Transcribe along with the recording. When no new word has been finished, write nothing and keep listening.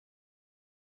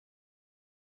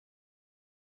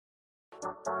You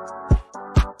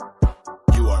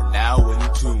are now in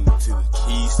tune to the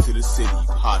Keys to the City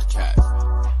podcast.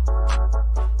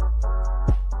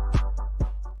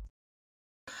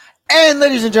 And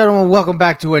ladies and gentlemen, welcome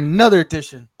back to another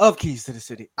edition of Keys to the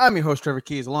City. I'm your host, Trevor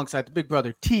Keys, alongside the big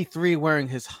brother T3, wearing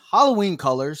his Halloween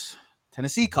colors,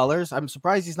 Tennessee colors. I'm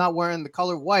surprised he's not wearing the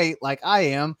color white like I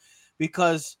am,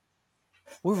 because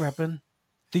we're repping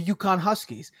the UConn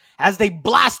Huskies as they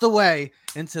blast away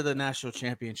into the national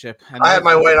championship. And I had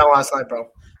my weight on last night, bro.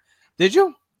 Did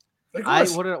you?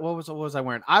 What was I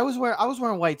wearing? I was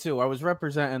wearing white too. I was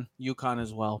representing UConn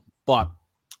as well. But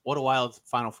what a wild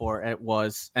Final Four it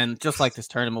was, and just like this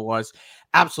tournament was,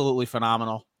 absolutely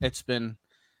phenomenal. It's been.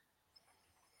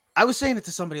 I was saying it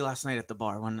to somebody last night at the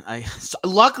bar when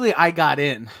luckily I got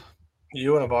in.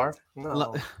 You in a bar?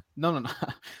 No. No.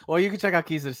 Well, you can check out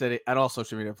Keys to the City at all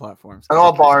social media platforms. At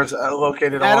all bars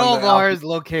located at along all the bars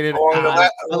located along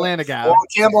Atlantic Ave. Along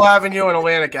Campbell Avenue and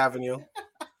Atlantic Avenue.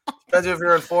 Depends if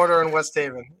you're in Florida or in West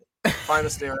Haven. Find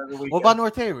us there every weekend. What about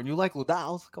North Haven? You like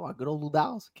Ludow's? Come on, good old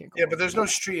Ludow's. Yeah, but there's no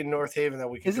street in North Haven that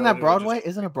we can. Isn't that Broadway?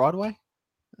 Isn't it Broadway?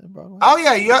 Oh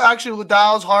yeah, you actually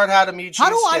Ludow's, Hard Hat, Amici. How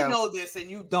do I know this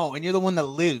and you don't? And you're the one that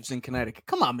lives in Connecticut.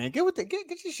 Come on, man, get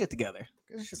your shit together.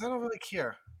 I don't really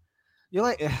care. You're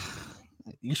like,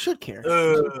 you should care.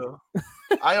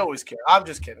 I always care. I'm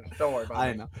just kidding. Don't worry about it.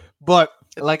 I know, but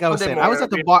like I was saying, I was at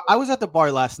the bar. I was at the bar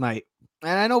last night,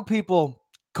 and I know people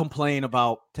complain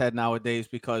about Ted nowadays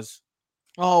because,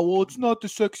 oh well, it's not the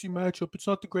sexy matchup. It's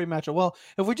not the great matchup. Well,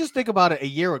 if we just think about it, a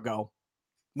year ago,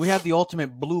 we had the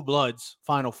ultimate blue bloods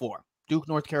Final Four: Duke,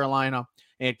 North Carolina,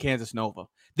 and Kansas Nova.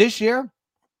 This year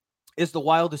is the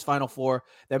wildest Final Four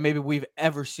that maybe we've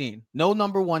ever seen. No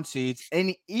number one seeds,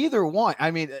 and either one.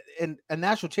 I mean, in a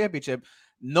national championship,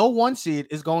 no one seed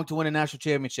is going to win a national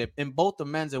championship in both the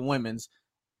men's and women's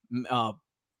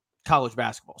college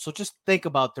basketball. So just think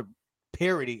about the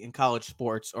parity in college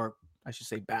sports, or I should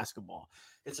say basketball.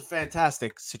 It's a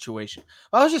fantastic situation.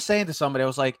 I was just saying to somebody, I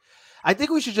was like, I think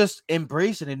we should just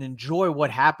embrace it and enjoy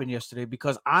what happened yesterday,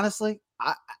 because honestly,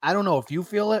 I don't know if you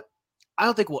feel it. I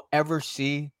don't think we'll ever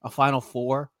see a Final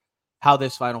Four how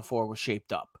this Final Four was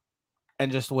shaped up,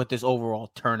 and just what this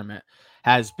overall tournament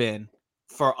has been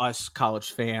for us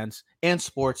college fans and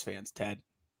sports fans, Ted.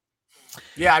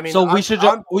 Yeah, I mean, so you should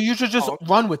just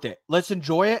run with it. Let's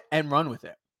enjoy it and run with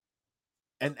it.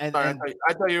 And I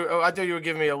thought you were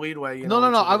giving me a leadway. No.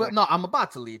 I'm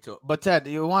about to lead to it. But Ted,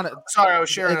 you want to? Sorry, I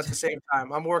was sharing at the same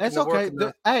time. I'm working. It's okay.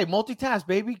 Hey, multitask,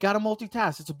 baby. Got to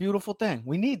multitask. It's a beautiful thing.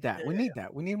 We need that. We need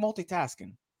that. We need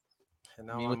multitasking.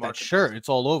 And I mean, with that shirt, it's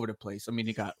all over the place. I mean,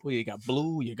 you got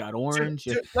blue, you got orange.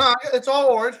 No, it's all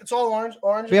orange. It's all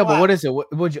orange. Yeah, but what is it?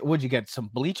 Would you get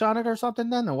some bleach on it or something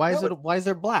then? And why is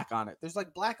there black on it? There's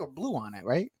like black or blue on it,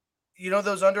 right? You know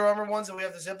those Under Armour ones that we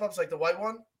have the zip ups, like the white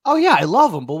one? Oh yeah, I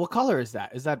love them. But what color is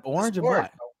that? Is that orange and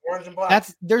black? Orange and black.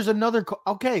 There's another.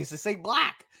 Okay, so say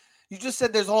black. You just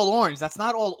said there's all orange. That's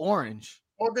not all orange.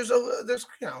 Well, there's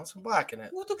some black in it.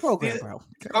 What's the program, bro?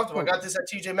 I got this at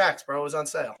TJ Maxx, bro. It was on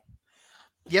sale.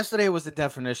 Yesterday was the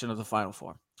definition of the Final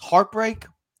Four. Heartbreak.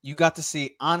 You got to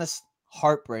see honest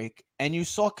heartbreak, and you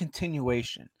saw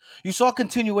continuation. You saw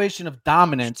continuation of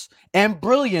dominance and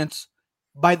brilliance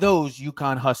by those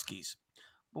UConn Huskies.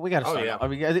 But we got to start. Yeah.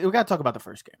 We got to talk about the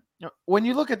first game. When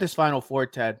you look at this Final Four,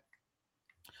 Ted,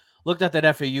 looked at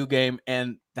that FAU game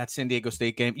and that San Diego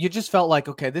State game, you just felt like,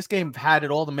 okay, this game had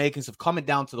all the makings of coming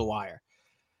down to the wire.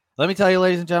 Let me tell you,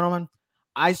 ladies and gentlemen,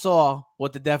 I saw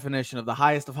what the definition of the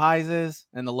highest of highs is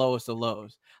and the lowest of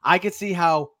lows. I could see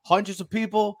how hundreds of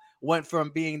people went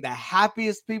from being the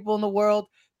happiest people in the world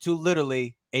to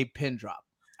literally a pin drop.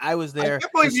 I was there.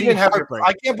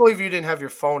 I can't believe you didn't have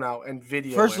your phone out and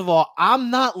video. First of all,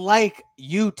 I'm not like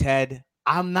you, Ted.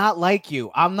 I'm not like you.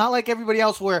 I'm not like everybody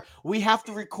else where we have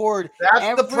to record.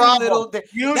 That's the problem.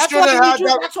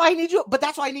 That's why I need you. But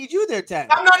that's why I need you there, Ted.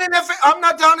 I'm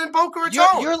not down in Boca Raton.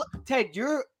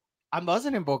 I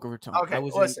wasn't in Boca Raton. Okay, I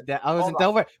was in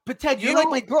Delaware. But Ted, you're like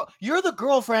my girl. You're the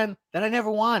girlfriend that I never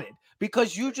wanted,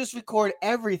 because you just record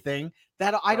everything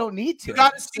that I don't need to. You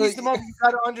got to seize the moment. You got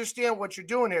to understand what you're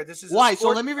doing here. This is why. So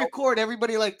let me record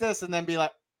everybody like this, and then be like,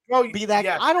 be that.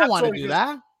 Yeah, I don't want to do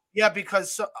that. Yeah,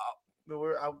 because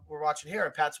we're watching here,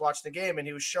 and Pat's watching the game, and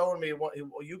he was showing me a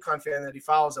UConn fan that he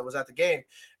follows that was at the game,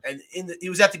 and he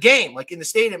was at the game, like in the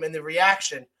stadium, and the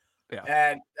reaction. Yeah.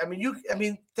 And I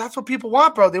mean, that's what people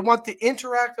want, bro. They want the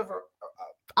interactive.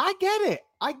 I get it.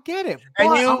 But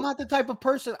I'm not the type of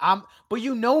person. But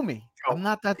you know me. I'm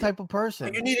not that type of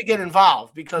person. You need to get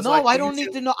involved, because I don't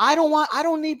need to know. I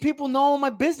don't need people knowing my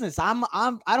business. I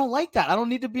don't like that. I don't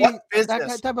need to be what business?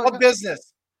 that type of what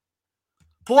business?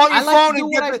 Pull out your phone do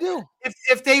and what I do.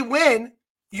 If they win,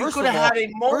 you could have had a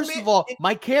moment. First of all,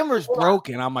 my camera's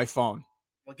broken on my phone.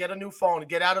 Well, get a new phone.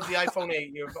 Get out of the iPhone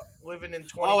 8. You're living in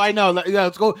 20. Oh, I know. Yeah,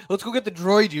 let's go get the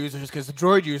Droid users because the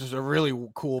Droid users are really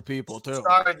cool people too.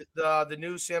 Sorry, the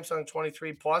new Samsung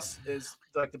 23 Plus is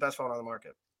like the best phone on the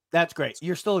market. That's great.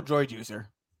 You're still a Droid user.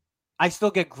 I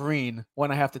still get green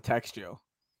when I have to text you.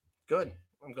 Good.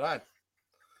 I'm glad.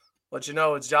 Let you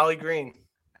know it's Jolly Green.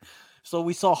 So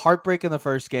we saw heartbreak in the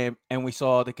first game, and we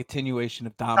saw the continuation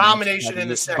of domination in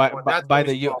the second one.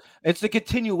 It's the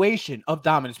continuation of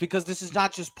dominance because this is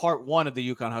not just part one of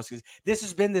the UConn Huskies. This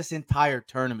has been this entire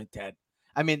tournament, Ted.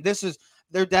 I mean,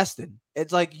 they're destined.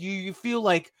 It's like you feel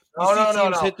like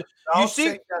I'm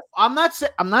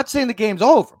not saying the game's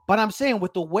over, but I'm saying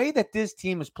with the way that this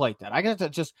team has played, Ted, I guess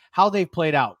that's just how they've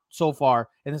played out so far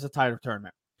in this entire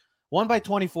tournament. 1 by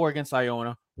 24 against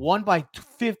Iona, 1 by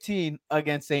 15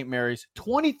 against St. Mary's,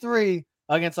 23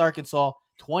 against Arkansas,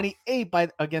 28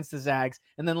 against the Zags,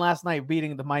 and then last night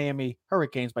beating the Miami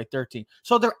Hurricanes by 13.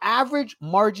 So their average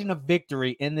margin of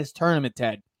victory in this tournament,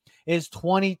 Ted, is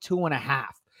 22.5.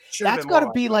 That's got to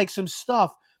be like some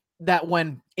stuff that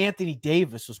when Anthony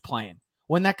Davis was playing,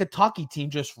 when that Kentucky team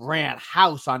just ran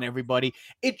house on everybody,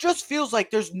 it just feels like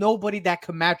there's nobody that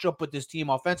can match up with this team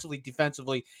offensively,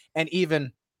 defensively, and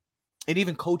even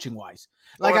coaching wise.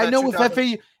 Like I know if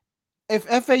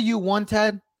FAU won,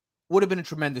 Ted, would have been a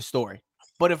tremendous story.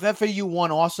 But if FAU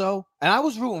won also, and I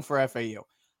was rooting for FAU.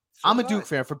 I'm a Duke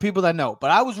fan for people that know,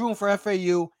 but I was rooting for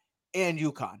FAU and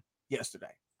UConn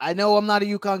yesterday. I know I'm not a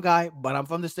UConn guy, but I'm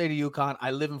from the state of UConn. I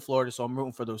live in Florida, so I'm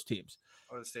rooting for those teams.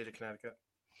 Or the state of Connecticut.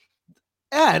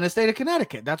 Yeah, in the state of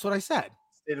Connecticut. That's what I said.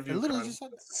 State of UConn. Literally just said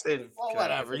state of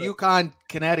whatever. UConn,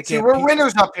 Connecticut. See, we're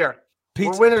winners up here.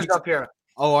 We're winners up here.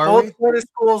 Oh, are Both we? Florida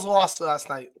schools lost last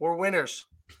night. We're winners.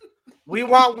 We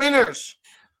want winners.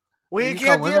 We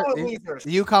can't deal with losers.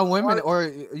 UConn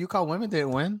women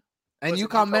didn't win, and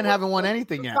UConn men haven't won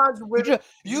anything yet.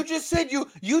 You just said you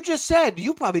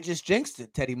probably just jinxed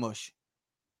it, Teddy Mush.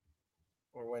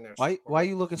 We're winners. Why are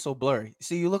you looking so blurry?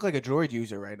 See, you look like a Droid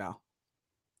user right now.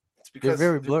 It's because you're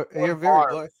very blurry. You're very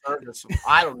blurry.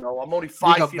 I don't know. I'm only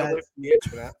 5 feet away from the edge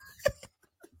for that.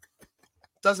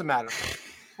 Doesn't matter.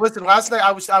 Listen, last night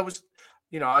I was, a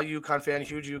UConn fan,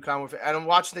 huge UConn fan, and I'm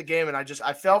watching the game, and I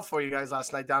felt for you guys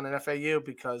last night down in FAU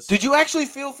because. Did you actually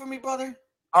feel for me, brother?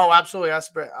 Oh, absolutely. I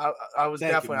was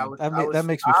definitely. That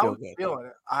makes me feel good. Feeling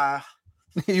it.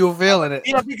 You were feeling it.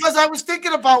 Yeah, because I was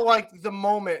thinking about like the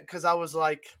moment because I was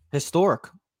like historic.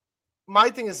 My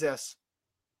thing is this.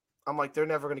 I'm like, they're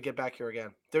never going to get back here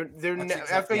again.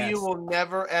 FAU will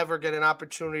never ever get an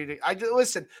opportunity to.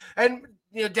 Listen, and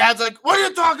Dad's like, "What are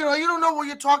you talking about? You don't know what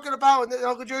you're talking about." And then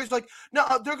Uncle Jerry's like, "No,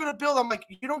 they're going to build." I'm like,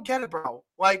 "You don't get it, bro."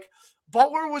 Like,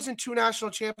 Butler was in 2 national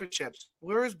championships.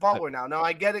 Where is Butler now? Now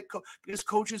I get it because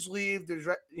coaches leave. There's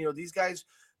these guys,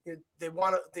 they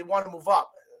want to move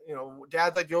up.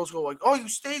 Dad's like the old school, like, "Oh, you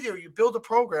stay there, you build a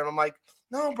program." I'm like,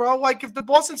 "No, bro. Like, if the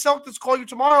Boston Celtics call you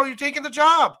tomorrow, you're taking the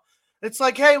job." It's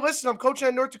like, hey, listen, I'm coaching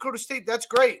at North Dakota State. That's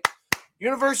great.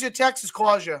 University of Texas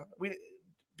calls you.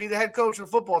 Be the head coach of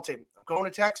the football team. I'm going to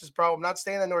Texas, bro. I'm not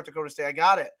staying at North Dakota State. I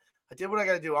got it. I did what I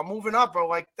got to do. I'm moving up, bro.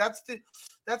 Like, that's the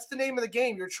name of the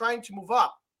game. You're trying to move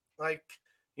up. Like,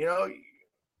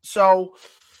 so,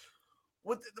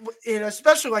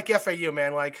 especially like FAU,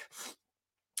 man. Like,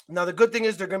 now the good thing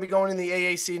is they're going to be going in the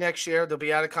AAC next year. They'll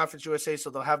be out of Conference USA, so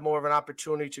they'll have more of an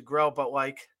opportunity to grow. But,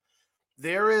 like,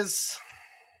 there is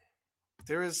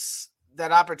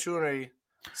that opportunity.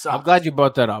 So I'm glad you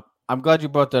brought that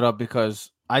up because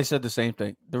I said the same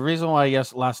thing. The reason why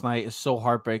last night is so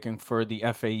heartbreaking for the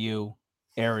FAU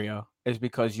area is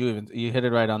because you hit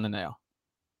it right on the nail.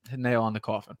 The nail on the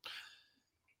coffin.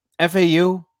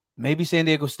 FAU, maybe San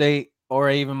Diego State or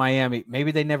even Miami,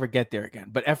 maybe they never get there again.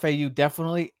 But FAU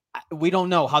definitely, we don't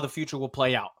know how the future will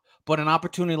play out. But an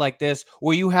opportunity like this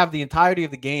where you have the entirety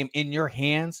of the game in your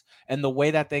hands and the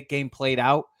way that game played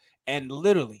out, and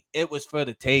literally, it was for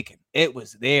the taking. It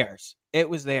was theirs.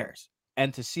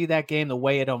 And to see that game, the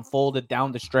way it unfolded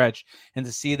down the stretch, and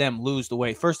to see them lose the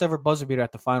way. First ever buzzer beater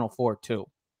at the Final Four, too,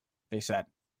 they said.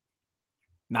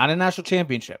 Not a national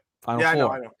championship. Final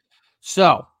Four. I know.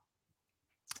 So,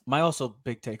 my also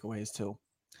big takeaway is, too,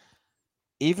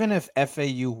 even if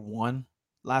FAU won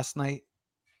last night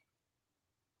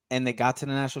and they got to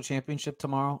the national championship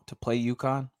tomorrow to play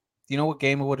UConn, do you know what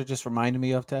game it would have just reminded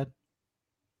me of, Ted?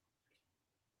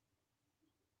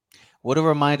 Would have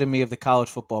reminded me of the college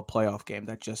football playoff game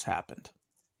that just happened.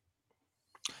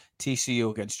 TCU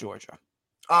against Georgia.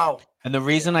 Oh. And the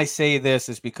reason I say this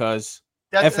is because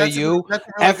FAU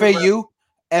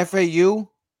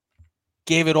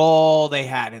gave it all they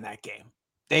had in that game.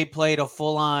 They played a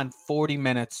full-on 40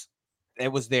 minutes.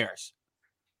 It was theirs.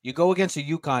 You go against a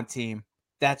UConn team,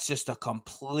 that's just a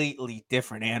completely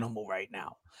different animal right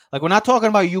now. Like, we're not talking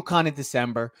about UConn in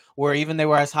December, where even they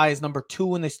were as high as number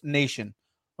 2 in this nation.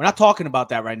 We're not talking about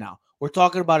that right now. We're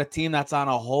talking about a team that's on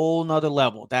a whole nother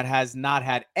level, that has not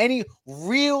had any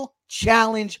real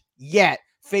challenge yet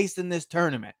faced in this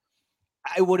tournament.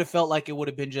 I would have felt like it would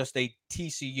have been just a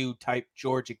TCU type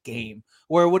Georgia game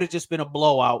where it would have just been a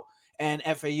blowout, and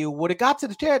FAU would have got to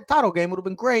the title game. Would have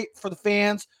been great for the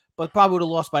fans, but probably would have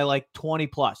lost by like 20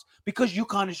 plus, because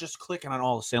UConn is just clicking on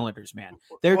all the cylinders, man.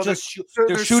 They're just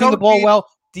they're shooting the ball well.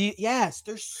 Yes,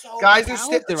 they're so guys are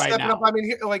talented right stepping now. up. I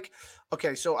mean,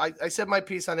 okay, so I said my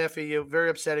piece on FAU. Very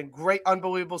upsetting. Great,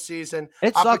 unbelievable season.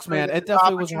 It sucks, man. It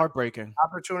definitely was heartbreaking.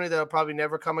 Opportunity that'll probably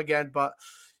never come again. But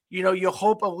you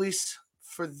hope, at least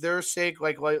for their sake,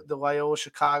 like the Loyola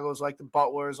Chicagos, like the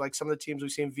Butlers, like some of the teams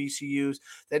we've seen, VCUs,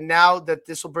 that now that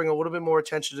this will bring a little bit more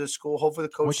attention to the school. Hopefully,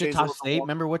 the coach Wichita State.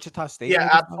 Remember Wichita State? Yeah,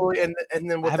 absolutely. And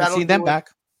then I haven't seen them back.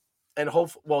 And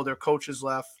their coaches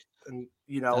left. And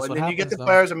and then you get the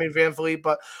players. I mean, Van Vliet,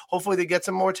 but hopefully they get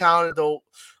some more talent. Though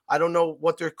I don't know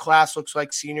what their class looks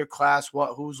like, senior class,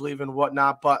 who's leaving,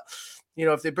 whatnot. But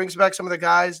if they bring back some of the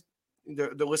guys, they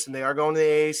are going to the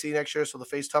AAC next year, so they'll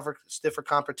face tougher, stiffer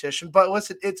competition. But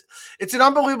listen, it's an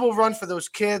unbelievable run for those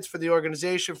kids, for the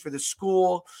organization, for the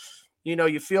school.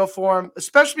 You feel for them,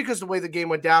 especially because the way the game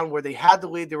went down, where they had the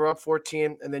lead, they were up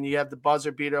 14, and then you have the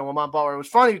buzzer beater on Lamont Butler. It was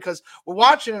funny because we're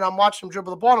watching it. I'm watching him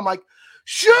dribble the ball, and I'm like,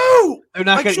 shoot! They're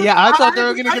not going to. Yeah, I thought they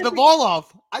were going to get the ball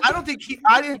off. I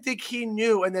didn't think he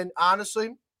knew. And then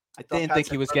honestly, I didn't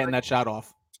think he was getting that shot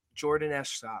off. Jordan S.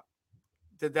 stop.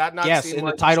 Did that not? Yes, in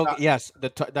the title. Yes,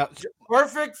 that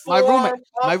perfect form.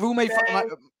 My roommate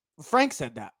Frank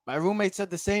said that. My roommate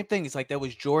said the same thing. He's like, that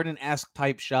was Jordan-esque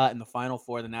type shot in the Final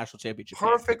Four of the national championship.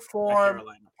 Perfect form,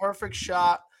 perfect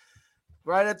shot,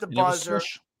 right at the buzzer.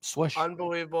 Swish.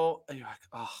 Unbelievable. And you're like,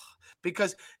 oh,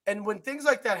 because when things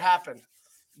like that happen,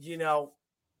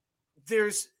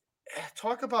 there's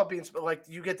talk about being like,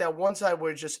 you get that one side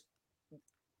where it's just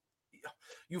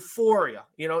euphoria,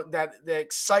 that the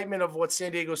excitement of what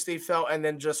San Diego State felt, and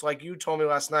then just like you told me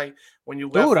last night when you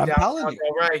left I'm telling you.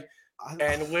 Right,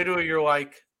 and literally you're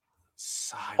like,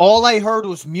 silent. All I heard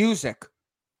was music.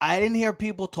 I didn't hear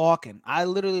people talking. I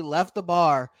literally left the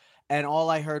bar and all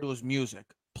I heard was music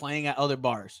playing at other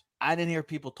bars. I didn't hear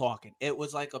people talking. It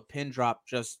was like a pin drop,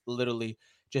 just literally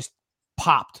just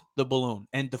popped the balloon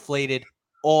and deflated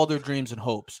all their dreams and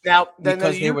hopes. Now,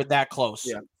 because they were that close.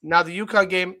 Yeah. Now the UConn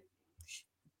game,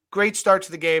 great start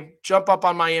to the game. Jump up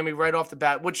on Miami right off the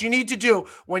bat, which you need to do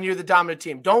when you're the dominant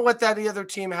team. Don't let the other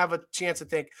team have a chance to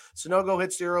think. Sonogo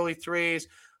hits the early threes.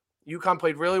 UConn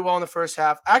played really well in the first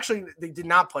half. Actually, they did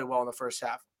not play well in the first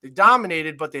half. They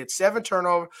dominated, but they had 7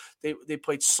 turnovers. They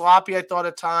played sloppy, I thought,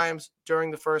 at times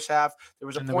during the first half. There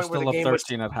was a point where the game was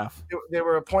 13 at half. There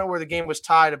were a point where the game was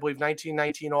tied, I believe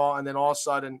 19-19 all, and then all of a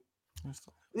sudden.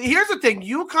 Here's the thing,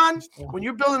 UConn, when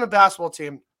you're building a basketball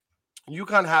team,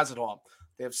 UConn has it all.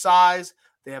 They have size.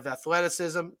 They have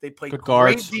athleticism. They play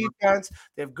great defense.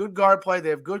 They have good guard play. They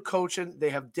have good coaching. They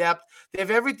have depth. They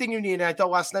have everything you need. And I thought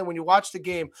last night when you watched the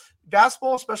game,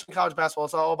 basketball, especially college basketball,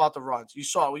 it's all about the runs. You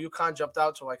saw it when UConn jumped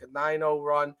out to like a 9-0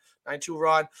 run, 9-2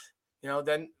 run.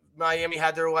 Then Miami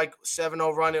had their like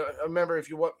 7-0 run. I remember if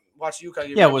you watch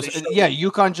UConn.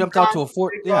 UConn jumped out to a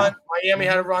 4. Yeah. Miami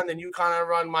had a run, then UConn had a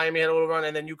run. Miami had a little run,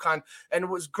 and then UConn. And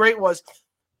what was great was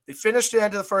they finished the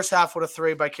end of the first half with a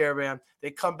 3 by Caravan. They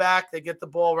come back. They get the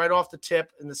ball right off the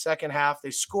tip in the second half.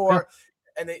 They score,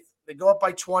 and they go up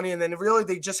by 20. And then really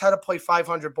they just had to play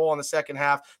 500 ball in the second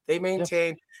half. They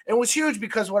maintained. And it was huge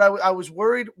because what I was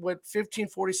worried with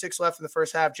 15:46 left in the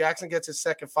first half, Jackson gets his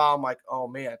second foul. I'm like, oh,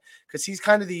 man, because he's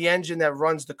kind of the engine that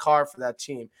runs the car for that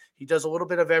team. He does a little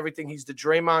bit of everything. He's the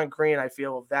Draymond Green, I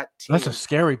feel, of that team. That's a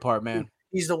scary part, man.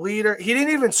 He's the leader. He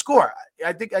didn't even score.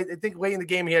 I think late in the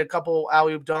game he had a couple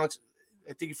alley-oop dunks.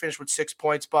 I think he finished with 6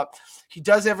 points, but he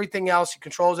does everything else. He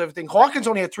controls everything. Hawkins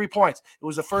only had 3 points. It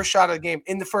was the first shot of the game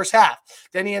in the first half.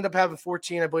 Then he ended up having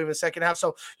 14, I believe, in the second half.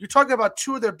 So you're talking about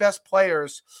 2 of their best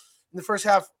players in the first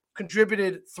half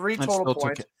contributed 3 total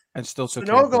points. And still took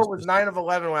Sonogo was 9 of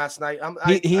 11 last night.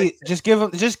 Just give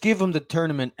him the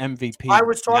tournament MVP. I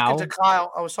was talking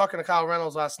to Kyle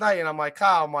Reynolds last night, and I'm like,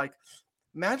 Kyle,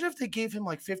 imagine if they gave him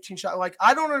like 15 shots. Like,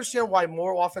 I don't understand why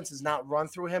more offense is not run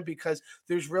through him, because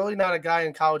there's really not a guy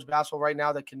in college basketball right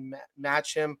now that can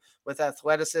match him with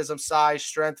athleticism, size,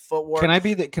 strength, footwork. Can I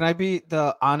be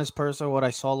the honest person? What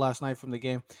I saw last night from the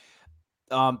game,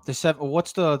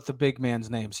 what's the big man's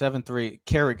name? 7'3",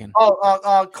 Kerrigan.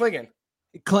 Oh, Klingon.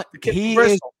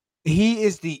 He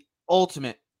is the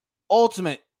ultimate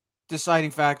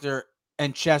deciding factor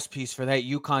and chess piece for that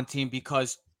UConn team,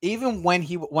 because even when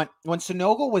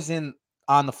Sonogo was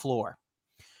on the floor,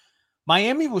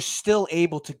 Miami was still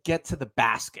able to get to the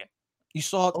basket. You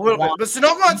saw a little bit, but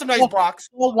Sonogo had some nice blocks.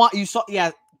 You saw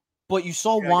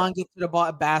Juan get to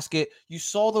the basket. You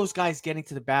saw those guys getting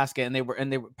to the basket, and they were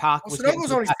Pac was getting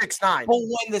Sonogo's only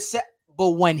 6'9". But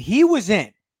when he was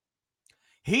in,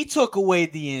 he took away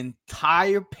the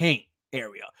entire paint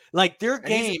area. Like their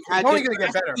game had only going to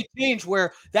get better. Change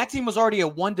where that team was already a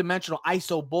one-dimensional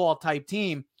ISO ball type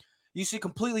team. You see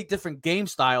completely different game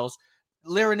styles.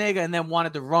 Larinaga and then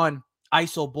wanted to run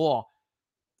ISO ball.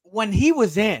 When he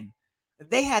was in,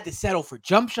 they had to settle for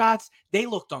jump shots. They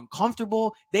looked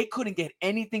uncomfortable. They couldn't get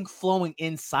anything flowing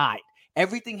inside.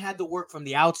 Everything had to work from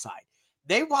the outside.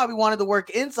 They probably wanted to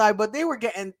work inside, but they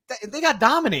got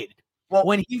dominated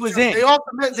when he was in.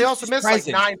 They also missed like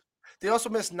 9. They also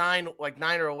missed 9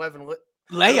 or 11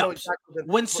 layups.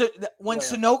 When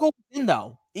Sonogo was in,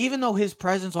 though, even though his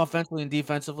presence offensively and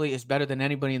defensively is better than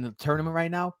anybody in the tournament right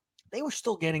now, they were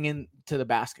still getting into the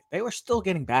basket. They were still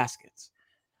getting baskets.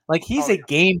 Like he's a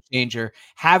game changer.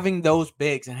 Having those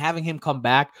bigs and having him come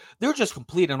back, they're just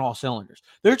complete on all cylinders.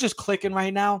 They're just clicking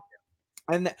right now,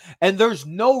 and there's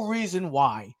no reason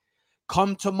why.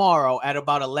 Come tomorrow at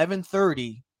about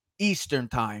 11:30 Eastern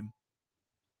time,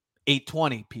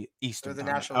 8:20 Eastern the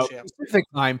time, national champs. Pacific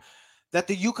time, that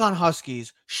the UConn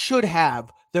Huskies should have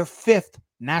their 5th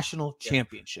national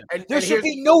championship. And there should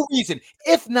be no reason.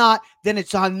 If not, then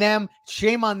it's on them.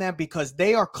 Shame on them, because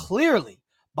they are clearly,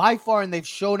 by far, and they've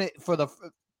shown it for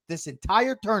this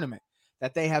entire tournament,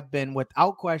 that they have been,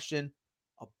 without question,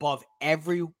 above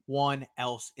everyone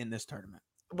else in this tournament.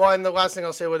 Well, and the last thing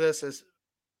I'll say with this is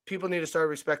people need to start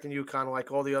respecting UConn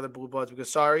like all the other Blue Bloods,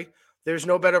 because, there's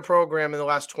no better program in the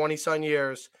last 20-some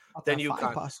years than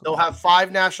UConn. They'll have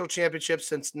 5 national championships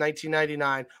since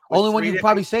 1999. Only one you can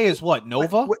probably say is what,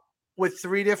 Nova? With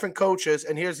 3 different coaches.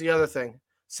 And here's the other thing.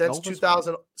 Since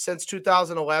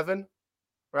 2011,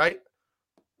 right?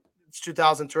 It's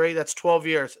 2003. That's 12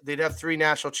 years. They'd have 3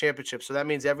 national championships. So that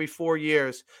means every 4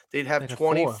 years, they'd have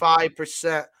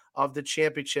 25% of the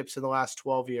championships in the last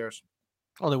 12 years.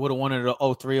 Oh, they would have won it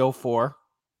at 03, 04.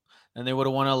 And they would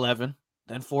have won 11.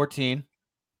 Then 14,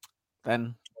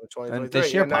 then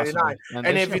this year, possibly.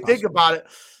 And if you think about it,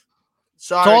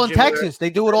 it's all in Texas. They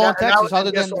do it all in Texas.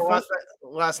 Other than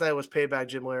last night was payback,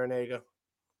 Jim Larinaga.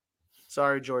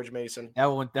 Sorry, George Mason. That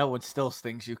one still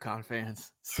stings UConn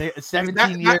fans.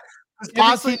 17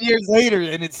 years later,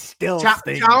 and it still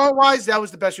stings. Talent-wise, that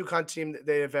was the best UConn team that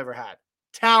they have ever had.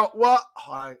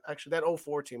 Actually, that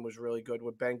 04 team was really good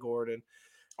with Ben Gordon.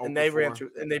 And they ran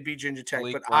through, and they beat Ginger Tech.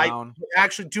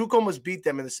 But Duke almost beat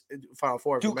them in the Final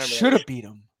Four. Duke should have beat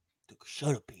them.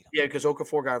 Yeah, because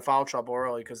Okafor got in foul trouble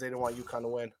early because they didn't want UConn to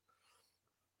win.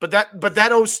 But that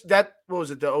what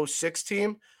was it? The 06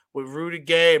 team with Rudy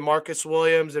Gay, Marcus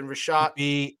Williams, and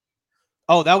Rashad.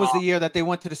 That was the year that they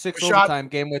went to the 6 overtime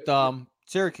game with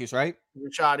Syracuse, right?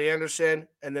 Rashad Anderson,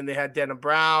 and then they had Denham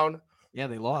Brown. Yeah,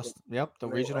 they lost. Yep, the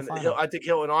regional final. I think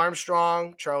Hilton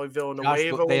Armstrong, Charlie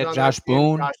Villanueva. They had Josh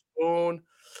Boone.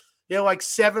 They had like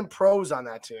 7 pros on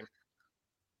that team.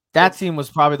 That team was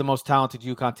probably the most talented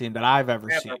UConn team that I've ever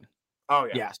seen. Oh,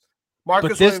 yeah. Yes.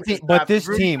 Marcus this team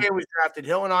was drafted.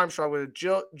 Hilton Armstrong with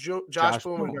Josh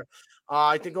Boone.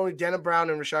 I think only Denham Brown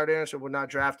and Rashad Anderson were not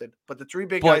drafted. But the 3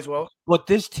 big guys will. But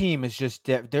this team is just –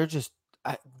 they're just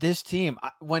this team.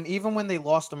 Even when they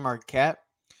lost to Marquette,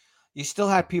 you still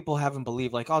had people having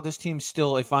believed like, this team's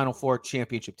still a Final Four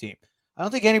championship team. I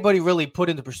don't think anybody really put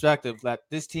into perspective that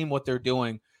this team, what they're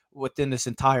doing within this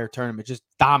entire tournament, just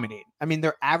dominate. I mean,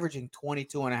 they're averaging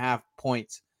 22.5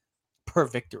 points per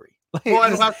victory.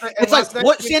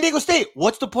 What San Diego State?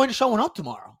 What's the point of showing up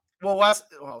tomorrow? Well,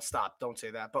 stop. Don't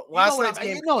say that. But last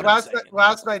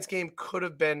night's game could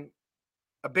have been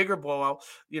a bigger blowout.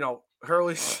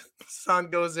 Hurley's son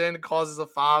goes in, causes a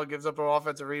foul, gives up an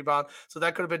offensive rebound. So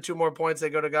that could have been 2 more points. They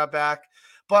could have got back.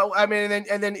 But I mean,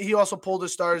 and then he also pulled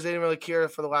his starters. They didn't really care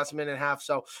for the last minute and a half.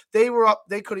 So they were up.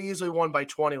 They could have easily won by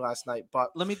 20 last night. But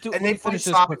let me finish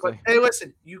this quickly. Hey,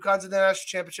 listen, UConn's in the national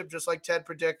championship, just like Ted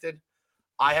predicted.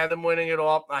 I had them winning it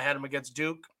all. I had them against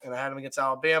Duke, and I had them against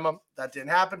Alabama. That didn't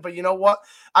happen. But you know what?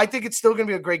 I think it's still going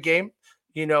to be a great game.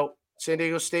 San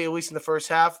Diego State, at least in the first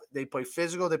half, they play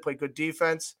physical. They play good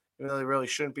defense. They really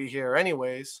shouldn't be here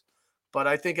anyways. But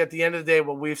I think at the end of the day,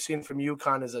 what we've seen from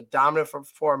UConn is a dominant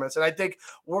performance. And I think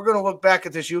we're going to look back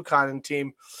at this UConn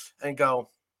team and go,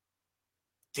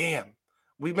 damn,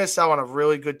 we missed out on a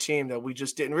really good team that we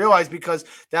just didn't realize, because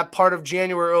that part of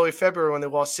January, early February, when they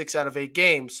lost 6 out of 8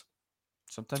 games,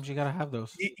 Sometimes you gotta have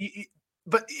those.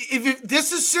 But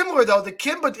this is similar though. The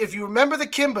Kimba, if you remember the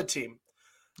Kimba team,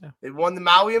 they won the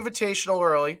Maui Invitational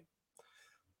early.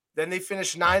 Then they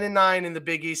finished 9-9 in the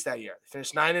Big East that year. They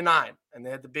finished 9-9, and they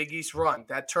had the Big East run.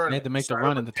 That tournament. They had to make the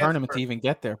run in the tournament to even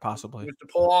get there, possibly. With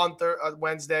DePaul on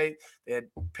Wednesday, they had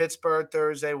Pittsburgh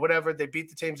Thursday, whatever. They beat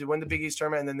the teams. They win the Big East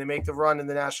tournament, and then they make the run in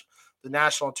the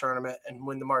national tournament and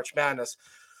win the March Madness.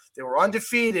 They were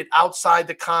undefeated outside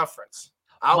the conference.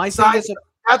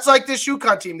 That's like this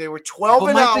UConn team. They were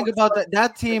 12-0. My thing about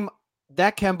that team.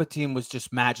 That Kemba team was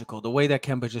just magical. The way that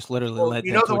Kemba just literally led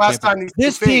them to the last time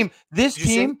this team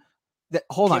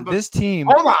hold on. This team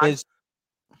is.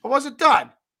 I wasn't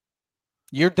done.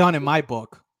 You're done in my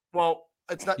book. Well,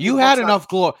 it's not. You had enough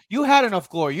glory. You had enough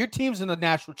glory. Your team's in the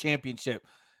national championship.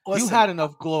 You had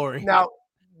enough glory. Now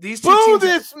these two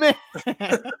teams. Man.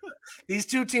 These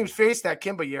two teams faced that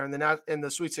Kimba year in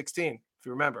the Sweet 16. If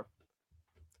you remember,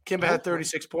 Kimba had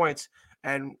 36 points,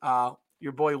 and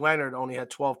your boy Leonard only had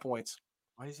 12 points.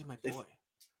 Why is he my boy?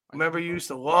 Remember, you used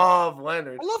to love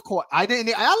Leonard. I love Kawhi. I like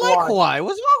Kawhi.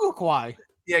 What's wrong with Kawhi?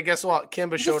 Yeah, guess what?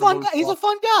 Kimba He's a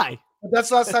fun guy. But that's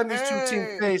the last time these two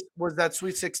teams faced was that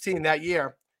Sweet 16 that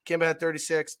year. Kimba had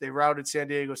 36. They routed San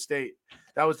Diego State.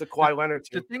 That was the Kawhi Leonard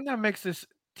team. The thing that makes this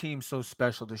team so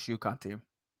special, this UConn team,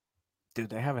 dude,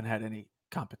 they haven't had any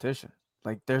competition.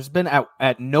 Like, there's been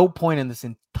at no point in this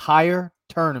entire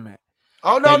tournament.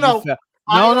 Oh, no. No.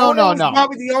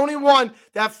 Probably the only one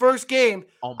that first game.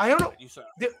 I don't know.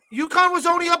 UConn was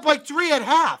only up like 3 at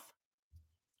half.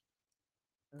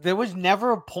 There was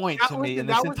never a point to me in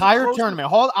this entire tournament.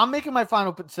 I'm making my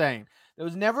final saying. There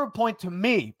was never a point to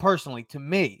me, personally,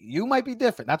 you might be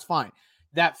different. That's fine.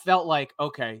 That felt like,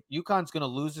 okay, UConn's going to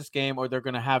lose this game or they're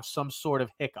going to have some sort of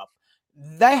hiccup.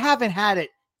 They haven't had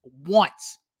it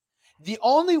once. The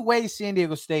only way San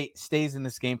Diego State stays in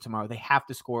this game tomorrow, they have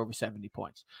to score over 70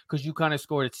 points because UConn has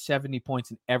scored 70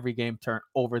 points in every game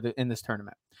in this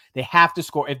tournament. They have to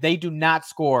score. If they do not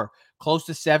score close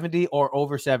to 70 or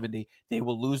over 70, they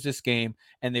will lose this game,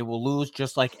 and they will lose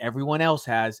just like everyone else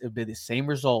has. It'll be the same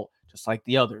result, just like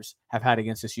the others have had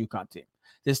against this UConn team.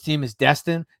 This team is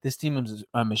destined. This team is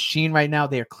a machine right now.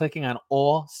 They are clicking on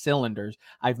all cylinders.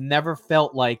 I've never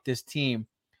felt like this team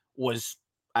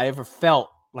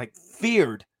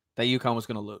feared that UConn was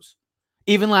going to lose.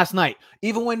 Even last night,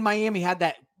 even when Miami had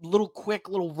that quick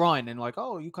little run and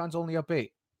UConn's only up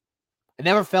 8. It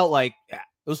never felt like it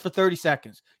was for 30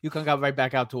 seconds. UConn got right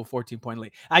back out to a 14-point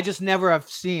lead. I just never have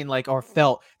seen or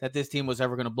felt that this team was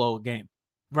ever going to blow a game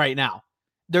right now.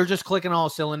 They're just clicking all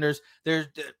cylinders. There's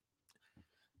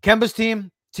Kemba's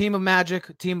team of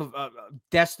magic, team of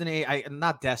destiny.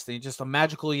 Not destiny, just a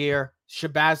magical year.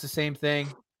 Shabazz, the same thing.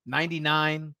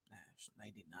 99.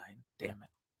 Damn it,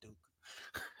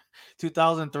 Duke.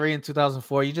 2003 and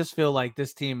 2004. You just feel like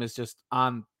this team is just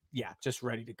just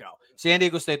ready to go. San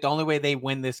Diego State, the only way they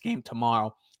win this game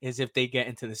tomorrow is if they get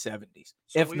into the 70s.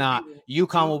 If not,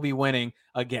 UConn will be winning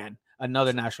again.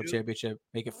 Another national championship.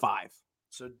 Make it 5.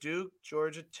 So Duke,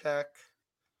 Georgia Tech,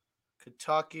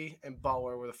 Kentucky, and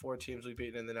Butler were the 4 teams we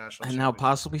beat in the national championship. And now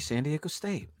possibly San Diego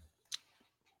State.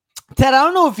 Ted, I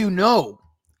don't know if you know,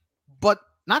 but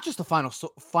not just the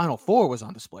Final Four was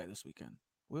on display this weekend.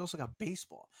 We also got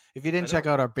baseball. If you didn't check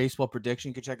out our baseball prediction,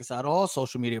 you can check us out on all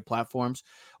social media platforms.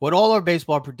 With all our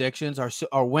baseball predictions,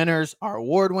 our winners, our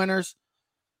award winners.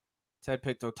 Ted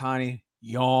picked Ohtani.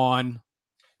 Yawn.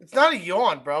 It's not a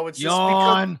yawn, bro. It's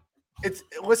yawn. Just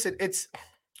because it's.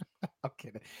 I'm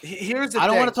kidding. Here's the thing. I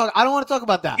don't want to talk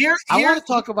about that. I want to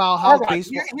talk about how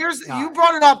baseball. You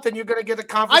brought it up, then you're going to get a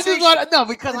conversation.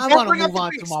 Because I want to move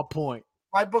on to my point.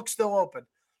 My book's still open.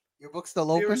 Your book's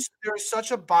still open? There's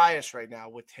such a bias right now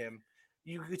with him.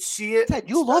 You could see it. Ted,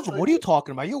 you love him. What are you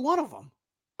talking about? You're one of them.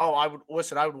 Oh, I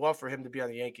would love for him to be on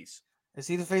the Yankees. Is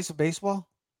he the face of baseball?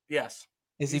 Yes.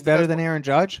 Is he better than Aaron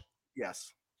Judge?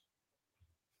 Yes.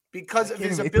 Because of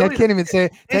his ability. Ted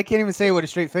can't even say it with a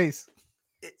straight face.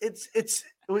 It's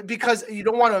because you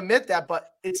don't want to admit that,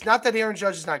 but it's not that Aaron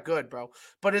Judge is not good, bro.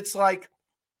 But it's like,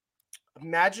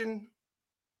 imagine,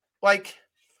 like.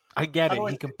 I get it.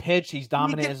 He can pitch. He's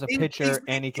dominant as a pitcher,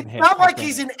 and he can hit. It's not like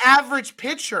he's an average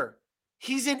pitcher.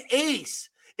 He's an ace.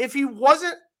 If he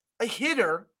wasn't a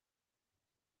hitter,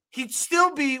 he'd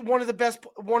still be one of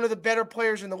the better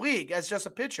players in the league as just a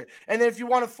pitcher. And then if you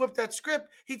want to flip that script,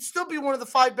 he'd still be one of the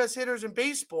 5 best hitters in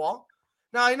baseball.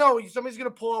 Now, I know somebody's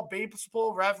going to pull out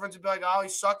baseball reference and be like, oh, he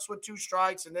sucks with 2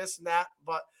 strikes and this and that.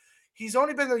 But he's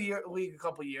only been in the league a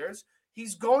couple years.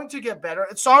 He's going to get better.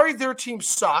 Sorry, their team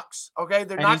sucks. Okay,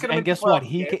 they're not going to. And guess what?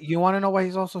 You want to know why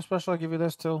he's also special? I'll give you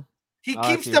this too. He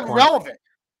keeps them relevant.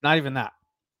 Not even that.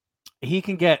 He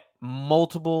can get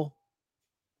multiple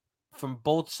from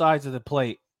both sides of the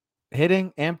plate,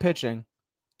 hitting and pitching,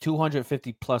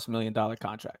 $250+ million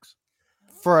contracts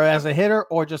for as a hitter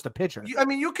or just a pitcher. I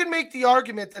mean, you can make the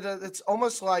argument that it's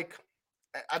almost like.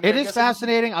 I mean, It is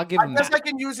fascinating. I'll give him that. I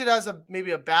can use it as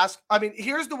maybe a basket. I mean,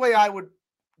 here's the way I would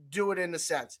do it in a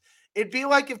sense. It'd be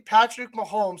like if Patrick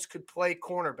Mahomes could play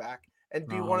cornerback and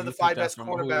be one of the 5 best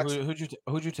cornerbacks.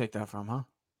 Who'd you take that from, huh?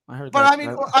 I heard but that.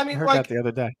 I mean, heard like, that the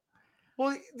other day.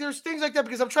 Well, there's things like that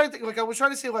because I'm trying to think. Like I was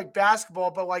trying to say like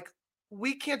basketball, but like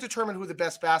we can't determine who the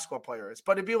best basketball player is.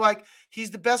 But it'd be like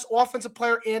he's the best offensive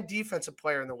player and defensive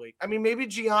player in the league. I mean, maybe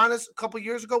Giannis a couple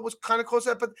years ago was kind of close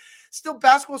to that, but still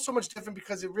basketball is so much different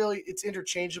because it's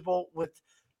interchangeable with,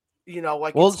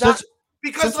 like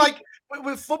because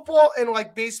with football and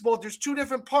like baseball, there's 2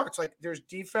 different parts. Like there's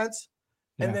defense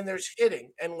and then there's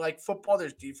hitting, and like football,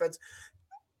 there's defense.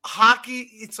 Hockey,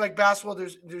 it's like basketball.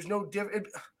 There's no different.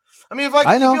 I mean, if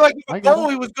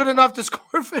goalie was good enough to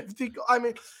score 50, I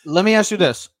mean, let me ask you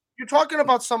this: you're talking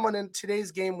about someone in today's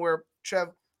game where Trev,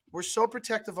 we're so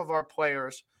protective of our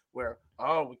players. Where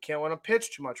we can't let them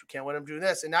pitch too much, we can't let them do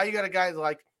this, and now you got a guy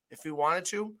like if he wanted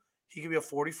to, he could be a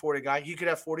 40-40 guy. He could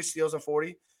have 40 steals and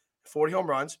 40 home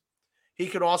runs. He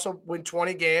could also win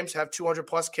 20 games, have 200+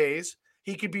 Ks.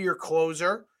 He could be your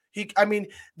closer.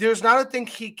 There's not a thing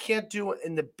he can't do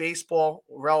in the baseball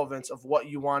relevance of what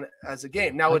you want as a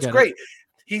game. Now it's great.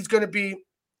 His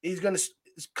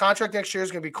contract next year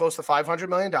is going to be close to $500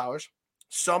 million.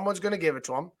 Someone's going to give it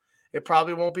to him. It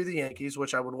probably won't be the Yankees,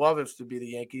 which I would love it to be the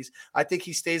Yankees. I think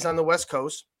he stays on the West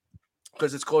Coast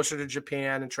because it's closer to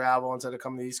Japan and travel instead of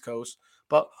coming to the East Coast.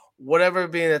 But whatever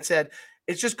being that said,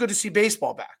 it's just good to see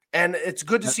baseball back. And it's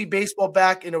good to see baseball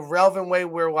back in a relevant way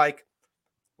where like,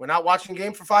 we're not watching a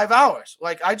game for 5 hours.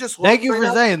 Like I just thank you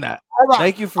for saying that.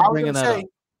 Thank you for bringing that up.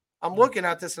 I'm looking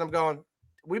at this and I'm going,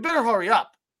 we better hurry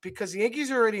up because the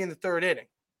Yankees are already in the 3rd inning.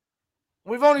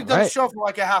 We've only done the show for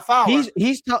like a half hour.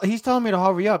 He's telling me to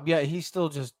hurry up. Yeah, he's still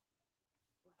just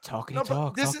talking.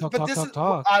 Talk.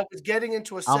 I was getting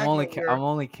into a segment. I'm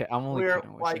only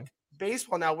kidding. Like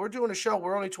baseball now, we're doing a show.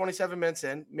 We're only 27 minutes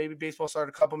in. Maybe baseball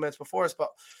started a couple minutes before us, but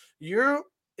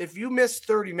if you miss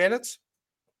 30 minutes.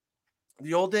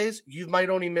 The old days, you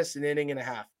might only miss an inning and a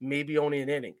half, maybe only an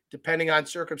inning, depending on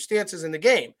circumstances in the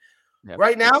game. Yep.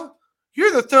 Right now,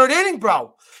 you're the 3rd inning,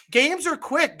 bro. Games are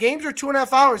quick. Games are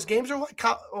 2.5 hours. Games are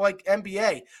like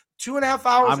NBA. 2.5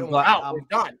 hours we're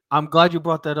done. I'm glad you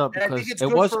brought that up because I think it's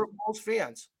good for most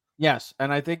fans. Yes,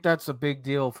 and I think that's a big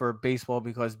deal for baseball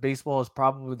because baseball is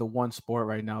probably the one sport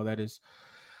right now that is.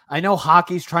 I know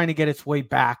hockey's trying to get its way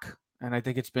back, and I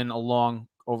think it's been a long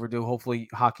overdue. Hopefully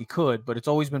hockey could, but it's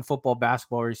always been football,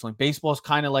 basketball recently. Baseball is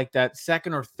kind of like that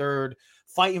second or third,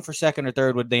 fighting for second or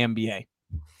third with the NBA.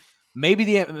 Maybe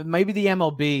the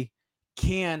MLB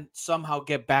can somehow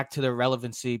get back to their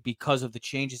relevancy because of the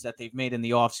changes that they've made in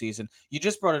the offseason. You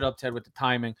just brought it up, Ted, with the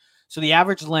timing. So the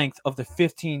average length of the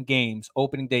 15 games,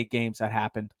 opening day games that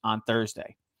happened on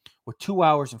Thursday were 2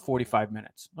 hours and 45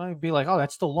 minutes. Well, you'd be like, oh,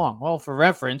 that's still long. Well, for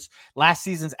reference, last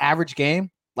season's average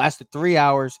game lasted 3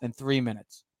 hours and 3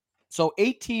 minutes. So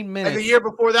 18 minutes. And the year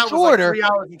before that shorter. Was like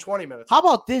 3 hours and 20 minutes. How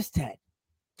about this, Ted?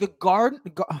 The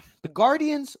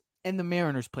Guardians and the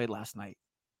Mariners played last night.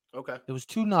 Okay. It was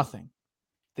 2-0.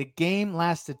 The game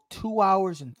lasted 2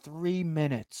 hours and 3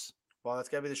 minutes. Well, that's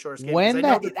got to be the shortest game. I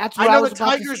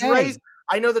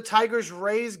know the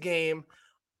Tigers-Rays game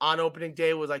on opening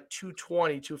day was like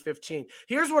 2:20, 2:15.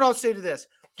 Here's what I'll say to this.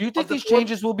 Do you think these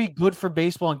changes will be good for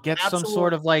baseball and get some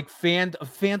sort of like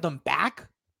fandom back?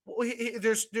 Well,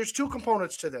 there's 2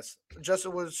 components to this.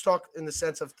 Just was talk in the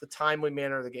sense of the timely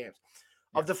manner of the games.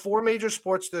 Yeah. Of the 4 major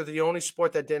sports, they're the only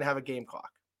sport that didn't have a game clock.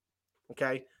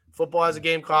 Okay, football has a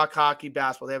game clock. Hockey,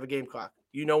 basketball, they have a game clock.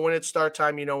 You know when it's start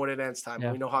time. You know when it ends time.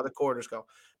 Yeah. We know how the quarters go.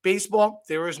 Baseball,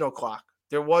 there is no clock.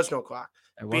 There was no clock.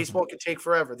 Baseball could take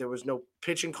forever. There was no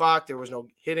pitching clock. There was no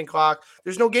hitting clock.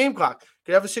 There's no game clock. You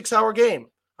could have a 6-hour game.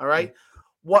 All right.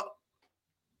 What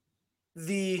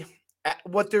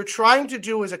they're trying to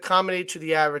do is accommodate to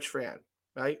the average fan,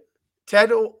 right?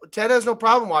 Ted has no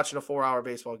problem watching a 4-hour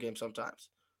baseball game sometimes.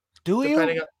 Do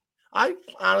you? I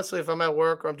honestly, if I'm at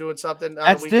work or I'm doing something,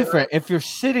 that's different. If you're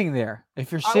sitting there,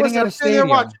 at a stadium,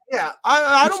 yeah,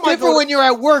 I don't mind. It's different when you're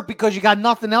at work because you got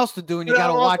nothing else to do and you got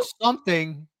to watch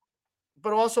something.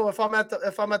 But also, if I'm at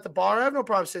the bar, I have no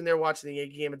problem sitting there watching the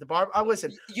Yankee game at the bar.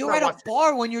 Listen. You're at a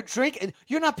bar when you're drinking.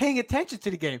 You're not paying attention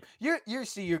to the game.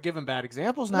 You're giving bad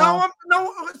examples now.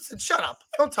 No, shut up.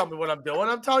 Don't tell me what I'm doing.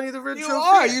 I'm telling you the truth. You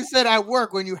are. You said at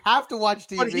work when you have to watch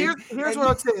TV. But here's what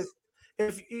I'll say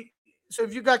is,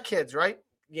 if you got kids, right?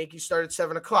 Yankees start at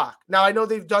 7:00. Now I know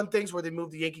they've done things where they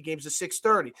move the Yankee games to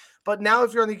 6:30, but now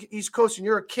if you're on the East Coast and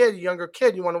you're a younger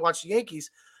kid, you want to watch the Yankees,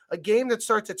 a game that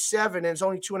starts at 7 and it's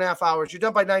only 2.5 hours, you're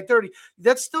done by 9:30.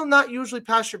 That's still not usually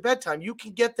past your bedtime. You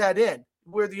can get that in.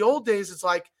 Where the old days, it's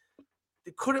like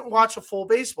they couldn't watch a full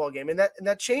baseball game, and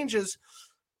that changes.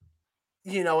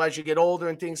 As you get older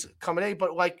and things come in,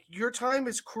 but like your time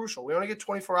is crucial. We only get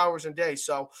 24 hours a day.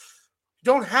 So you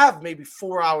don't have maybe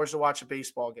 4 hours to watch a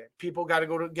baseball game. People got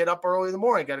to get up early in the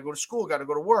morning, got to go to school, got to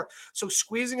go to work. So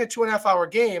squeezing a 2.5 hour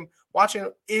game,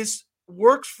 watching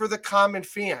works for the common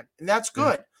fan. And that's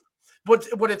good. But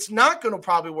what it's not going to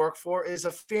probably work for is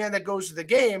a fan that goes to the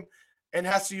game and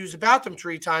has to use the bathroom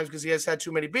 3 times because he has had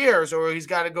too many beers, or he's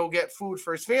got to go get food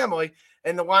for his family.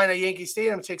 And the line at Yankee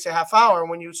Stadium takes a half hour. And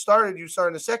when you started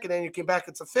in the second inning, you came back,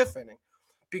 it's a 5th inning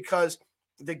because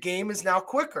the game is now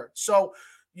quicker. So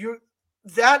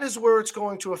that is where it's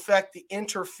going to affect the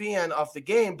fan of the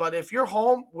game. But if you're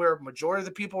home where majority of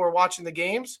the people are watching the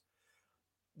games,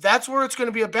 that's where it's going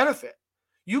to be a benefit.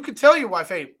 You could tell your wife,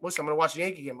 hey, listen, I'm going to watch the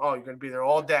Yankee game. Oh, you're going to be there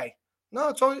all day. No,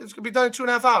 it's going to be done in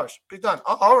 2.5 hours. Be done.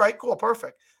 Oh, all right, cool,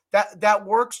 perfect. That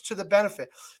works to the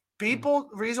benefit.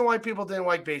 Reason why people didn't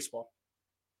like baseball,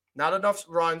 not enough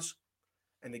runs,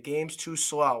 and the game's too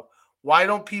slow. Why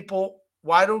don't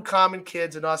common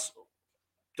kids and us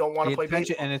don't want to play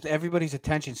baseball? And it's everybody's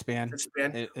attention span.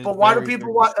 But why do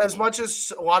people want, as much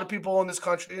as a lot of people in this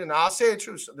country, and I'll say it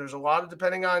true, there's a lot of,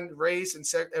 depending on race and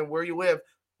where you live,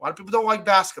 a lot of people don't like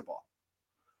basketball.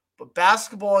 But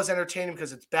basketball is entertaining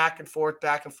because it's back and forth.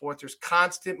 There's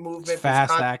constant movement. It's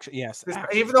fast action. Yes.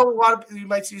 Even though a lot of you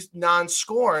might see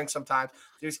non-scoring sometimes,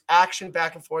 there's action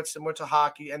back and forth similar to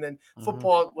hockey. And then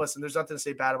football, listen, there's nothing to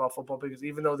say bad about football because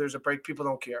even though there's a break, people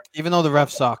don't care. Even though the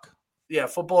refs suck. Yeah,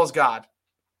 football is God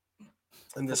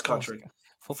in this country.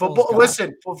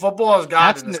 Football is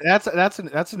God.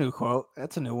 That's a new quote.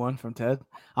 That's a new one from Ted.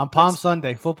 On Palm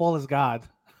Sunday, football is God.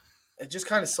 It just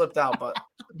kind of slipped out, but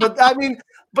I mean,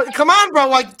 but come on, bro.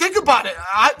 Like, think about it.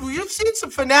 You've seen some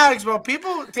fanatics, bro.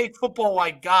 People take football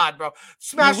like God, bro.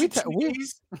 Smash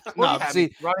TVs.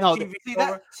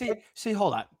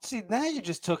 Hold on. See, now you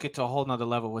just took it to a whole nother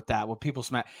level with that. Where people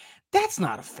smash. That's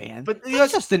not a fan. But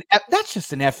that's just an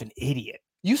effing idiot.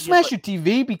 You smash your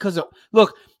TV because of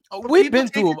look. We've been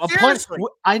through a bunch.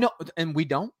 I know, and we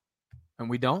don't.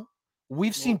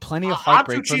 We've seen plenty of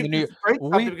heartbreak from the New York.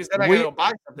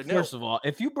 First of all,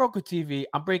 if you broke a TV,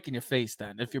 I'm breaking your face.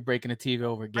 Then, if you're breaking a TV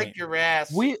over a game, break your ass.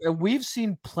 We've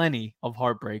seen plenty of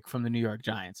heartbreak from the New York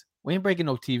Giants. We ain't breaking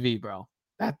no TV, bro.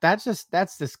 That's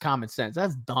just common sense.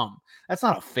 That's dumb. That's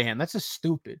not a fan. That's just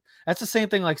stupid. That's the same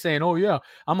thing like saying, "Oh yeah,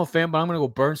 I'm a fan, but I'm gonna go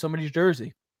burn somebody's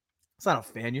jersey." It's not a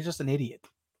fan. You're just an idiot.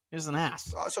 Here's an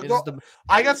ass.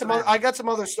 I got some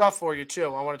other stuff for you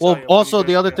too. I want to tell you. Also,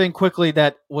 the other thing quickly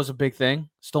that was a big thing: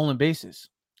 stolen bases.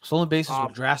 Stolen bases were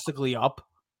drastically up,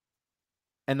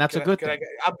 and that's a good thing.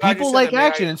 People like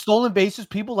action and stolen bases.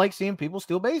 People like seeing people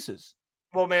steal bases.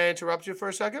 Well, may I interrupt you for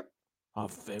a second?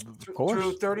 Of course.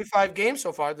 Through 35 games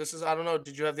so far, I don't know.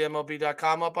 Did you have the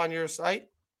MLB.com up on your site?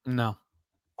 No.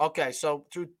 Okay, so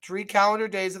through 3 calendar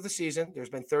days of the season, there's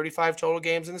been 35 total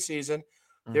games in the season.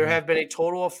 There have been a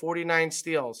total of 49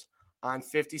 steals on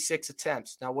 56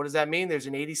 attempts. Now, what does that mean? There's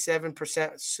an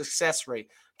 87% success rate.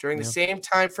 During the same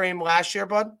time frame last year,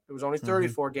 bud, there was only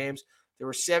 34 games. There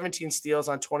were 17 steals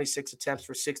on 26 attempts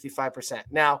for 65%.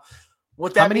 Now,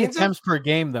 what that means? How many attempts per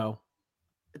game, though?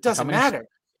 It doesn't matter.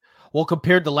 Well,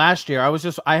 compared to last year,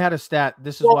 I had a stat.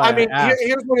 This is why I asked.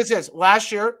 Here's what it says.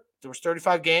 Last year, there was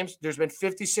 35 games. There's been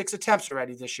 56 attempts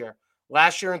already this year.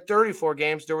 Last year in 34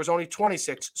 games, there was only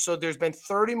 26. So there's been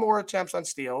 30 more attempts on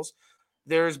steals.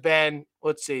 There's been,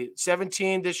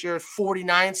 17 this year,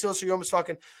 49 steals. So you're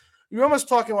almost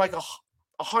talking like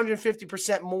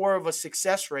 150% more of a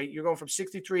success rate. You're going from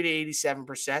 63 to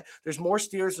 87%. There's more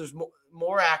steals. There's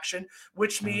more action,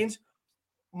 which means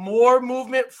more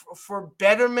movement for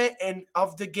betterment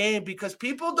of the game because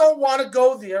people don't want to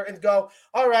go there and go,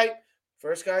 all right,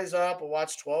 first guy's up. We'll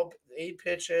watch 8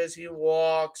 pitches. He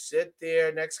walks, sit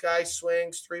there. Next guy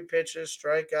swings, 3 pitches,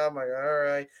 strikeout. I'm like, all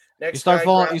right.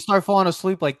 You start falling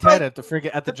asleep like Ted at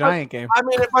the Giant game. I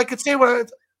mean, if I could say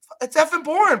it's effing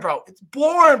boring, bro. It's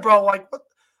boring, bro.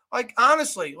 Like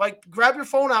honestly, like grab your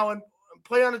phone out and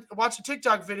watch a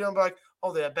TikTok video and be like,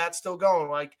 oh, the bat's still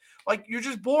going. Like you're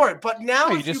just bored. But now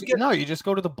you just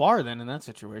go to the bar then in that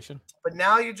situation. But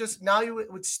now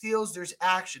with steals, there's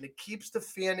action. It keeps the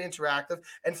fan interactive.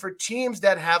 And for teams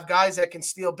that have guys that can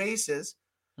steal bases,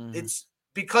 it's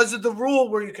because of the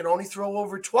rule where you can only throw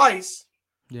over twice.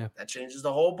 Yeah, that changes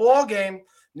the whole ball game.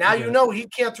 Now you know he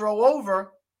can't throw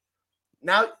over.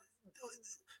 Now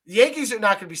The Yankees are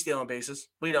not going to be stealing bases.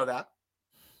 We know that.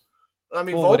 I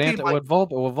mean, with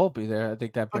Volpe there, I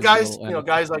think that. But guys,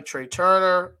 guys like Trey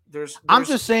Turner. I'm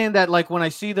just saying that, like, when I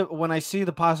see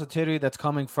the positivity that's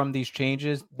coming from these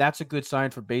changes, that's a good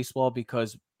sign for baseball,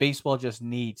 because baseball just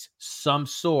needs some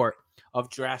sort of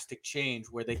drastic change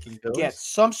where they can get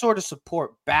some sort of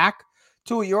support back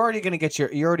to it. You're already going to get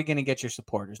your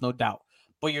supporters, no doubt.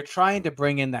 But you're trying to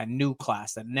bring in that new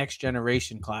class, that next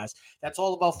generation class. That's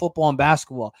all about football and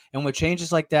basketball. And with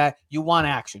changes like that, you want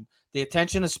action. The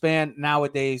attention span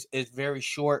nowadays is very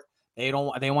short. They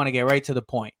want to get right to the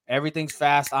point. Everything's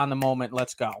fast, on the moment.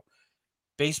 Let's go.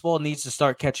 Baseball needs to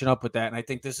start catching up with that. And I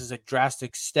think this is a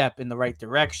drastic step in the right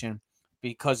direction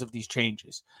because of these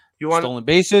changes. Stolen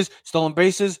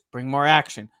bases, bring more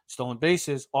action. Stolen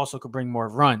bases also could bring more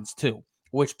runs too,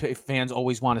 which fans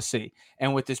always want to see.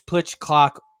 And with this pitch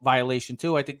clock violation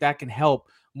too, I think that can help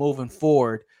moving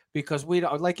forward, because we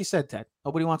don't, like you said, Ted,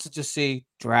 nobody wants to just see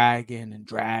dragging.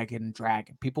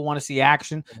 People want to see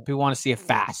action. People want to see it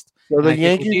fast. So the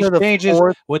Yankees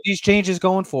with these changes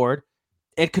going forward,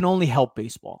 it can only help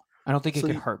baseball. I don't think it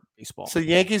can hurt baseball. So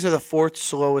Yankees are the 4th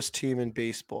slowest team in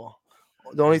baseball.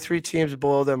 The only 3 teams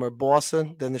below them are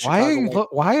Boston, then the Chicago.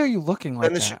 Why are you looking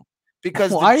like that?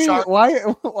 Because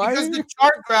the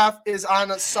chart graph is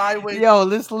on a sideways. Yo,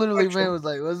 this literally man was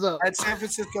like, "What's up?" At San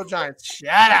Francisco Giants.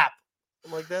 Shut up.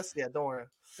 I'm like this. Yeah, don't worry.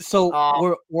 So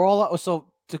we're all.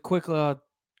 So to quickly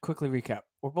recap,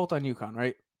 we're both on UConn,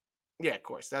 right? Yeah, of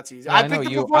course. That's easy. Yeah, I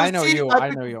know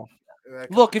you.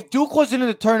 Look, if Duke wasn't in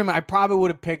the tournament, I probably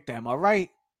would have picked them. All right.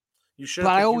 You should.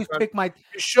 But I always pick my.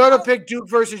 You should have picked Duke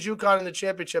versus UConn in the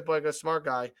championship like a smart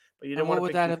guy, but you didn't want to. What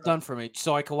would that have done for me?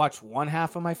 So I could watch one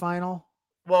half of my final.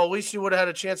 Well, at least you would have had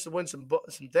a chance to win some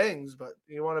things, but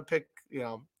you want to pick,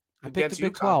 I picked the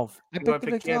Big 12. I picked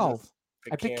the Big 12.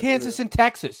 I picked Kansas and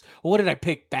Texas. What did I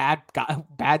pick? Bad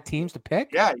teams to pick?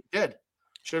 Yeah, you did.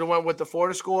 Should have went with the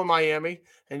Florida school in Miami,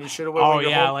 and you should have went.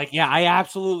 I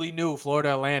absolutely knew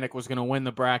Florida Atlantic was going to win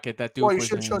the bracket that Duke. Well, you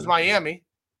should have chose Miami.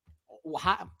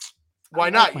 Why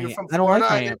not? You're from Florida. I don't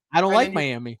like Miami. I don't like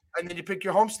Miami. And then you pick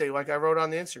your home state, like I wrote on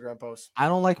the Instagram post. I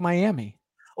don't like Miami.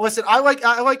 Listen, I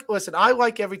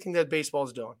like everything that baseball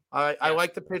is doing. I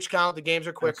like the pitch count. The games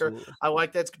are quicker. Absolutely. I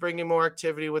like that's bringing more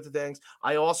activity with the things.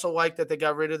 I also like that they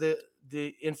got rid of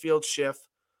the infield shift,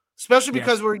 especially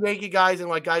because we're Yankee guys and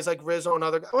like guys like Rizzo and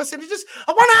other guys. Listen,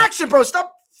 I want action, bro.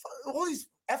 Stop all these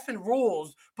effing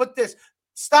rules. Put this.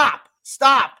 Stop.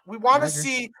 We want to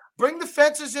see. Bring the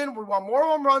fences in. We want more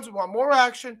home runs. We want more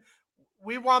action.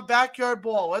 We want backyard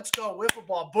ball. Let's go. Wiffle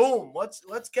ball. Boom.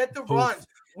 Let's get the runs.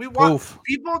 We want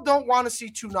people don't want to see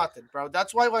 2-0, bro.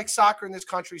 That's why like soccer in this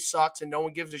country sucks and no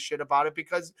one gives a shit about it,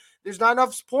 because there's not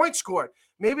enough points scored.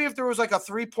 Maybe if there was like a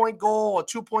 3-point goal, a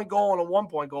 2-point goal, and a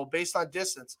 1-point goal based on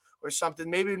distance or something,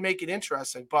 maybe it'd make it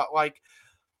interesting. But like,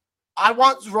 I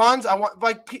want runs. I want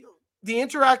like the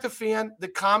interactive fan, the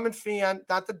common fan,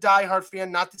 not the diehard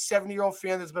fan, not the 70-year-old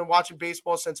fan that's been watching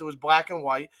baseball since it was black and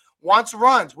white, wants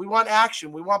runs. We want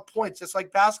action. We want points, just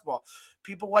like basketball.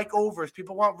 People like overs.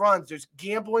 People want runs. There's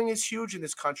gambling is huge in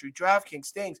this country. DraftKings,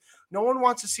 things. No one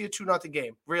wants to see a 2-0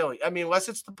 game, really. I mean, unless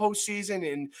it's the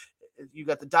postseason and you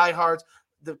got the diehards.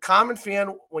 The common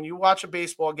fan, when you watch a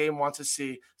baseball game, wants to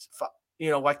see,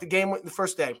 like the game the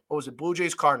first day. What was it? Blue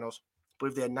Jays Cardinals. I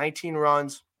believe they had 19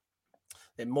 runs.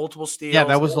 They had multiple steals. Yeah,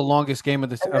 that was the longest game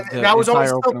of the. That was only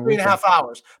still 3.5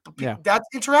 hours. But that's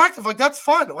interactive. Like that's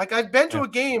fun. Like I've been to a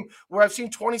game where I've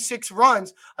seen 26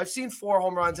 runs. I've seen 4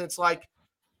 home runs. And it's like,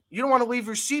 you don't want to leave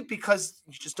your seat because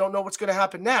you just don't know what's going to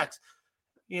happen next.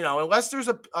 Unless there's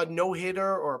a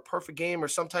no-hitter or a perfect game or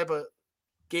some type of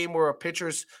game where a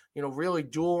pitcher's, really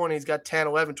dual and he's got 10,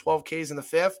 11, 12 Ks in the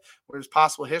 5th, where there's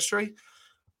possible history.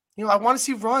 I want to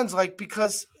see runs, like,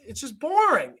 because it's just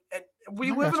boring. And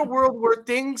we live in a world where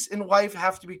things in life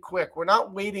have to be quick. We're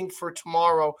not waiting for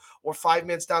tomorrow or 5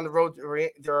 minutes down the road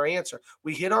to our answer.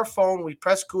 We hit our phone, we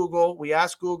press Google, we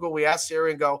ask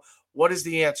Siri and go, what is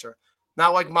the answer?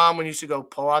 Not like mom when you used to go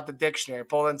pull out the dictionary,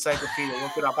 pull the encyclopedia,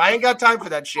 look it up. I ain't got time for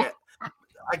that shit.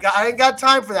 I ain't got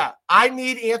time for that. I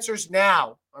need answers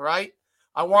now. All right.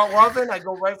 I want loving. I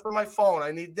go right for my phone.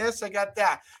 I need this. I got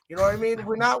that. You know what I mean?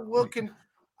 We're not looking.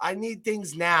 I need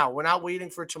things now. We're not waiting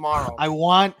for tomorrow. I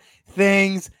want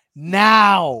things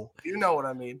now. You know what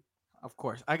I mean? Of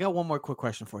course. I got one more quick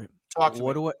question for you. Talk to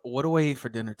me. What do I eat for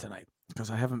dinner tonight? Because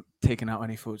I haven't taken out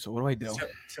any food. So what do I do?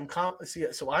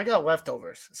 So I got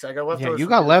leftovers. Yeah, you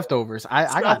got leftovers.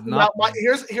 I got nothing.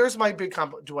 Here's my big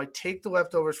compliment. Do I take the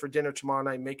leftovers for dinner tomorrow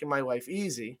night, making my life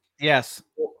easy? Yes.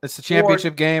 It's the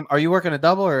championship game. Are you working a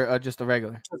double or just a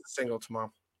regular? Just a single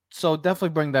tomorrow. So definitely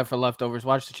bring that for leftovers.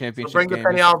 Watch the championship. So bring the game.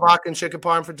 penny vodka and chicken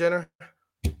parm for dinner.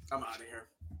 I'm out of here.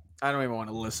 I don't even want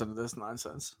to listen to this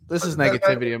nonsense. This is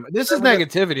negativity. This is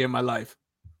negativity in my life.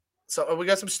 So we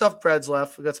got some stuffed breads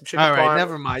left. We got some chicken. All right,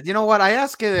 never mind. You know what? I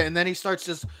ask it, and then he starts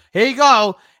just, here you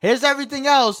go. Here's everything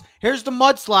else. Here's the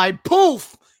mudslide.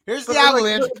 Poof. Here's the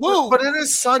avalanche. Poof. But it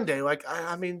is Sunday. Like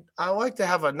I mean, I like to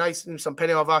have a nice some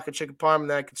penny vodka chicken parm, and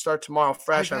then I can start tomorrow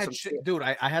fresh. Dude,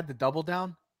 I had the double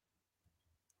down.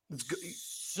 It's good.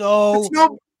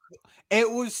 It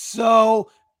was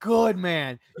so good,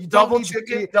 man. You double don't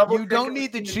chicken. You don't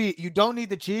need the cheese. You don't need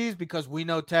the cheese because we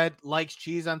know Ted likes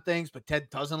cheese on things, but Ted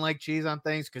doesn't like cheese on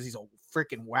things because he's a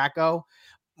freaking wacko.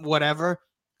 Whatever.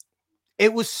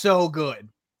 It was so good.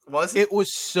 Was it? It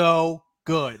was so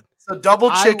good. So double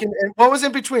chicken, and what was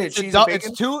in between it? Cheese and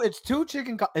bacon? It's two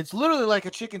chicken. It's literally like a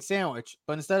chicken sandwich,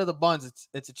 but instead of the buns,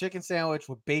 it's a chicken sandwich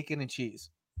with bacon and cheese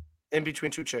in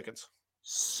between two chickens.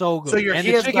 So good. So your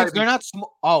hands they're not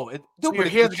small. Oh, so your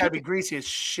hands gotta be greasy as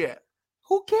shit.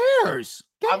 Who cares?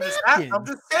 I'm just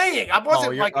saying. I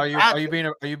wasn't like. Are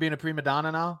you being a prima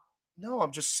donna now? No,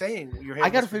 I'm just saying. I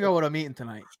got to figure out what I'm eating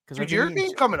tonight. Dude, you're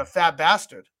becoming a fat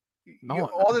bastard. No,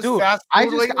 all this dude, fast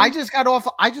food I just got off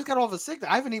a sick.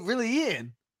 I haven't really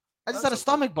eaten. I just had a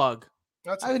stomach bug.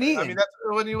 I haven't eaten. I mean, that's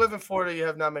when you live in Florida, you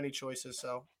have not many choices.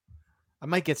 So I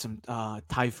might get some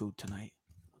Thai food tonight.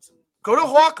 Go to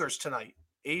Hawker's tonight.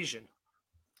 Asian.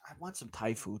 I want some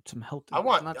Thai food, some healthy. You know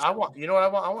what I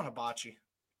want? I want hibachi.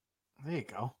 There you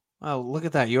go. Oh, look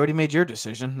at that. You already made your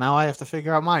decision. Now I have to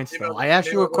figure out mine still. I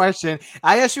asked you a question,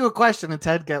 and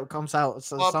Ted comes out.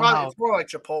 So somehow it's more like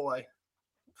Chipotle.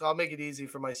 So I'll make it easy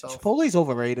for myself. Chipotle's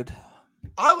overrated.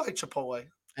 I like Chipotle.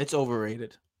 It's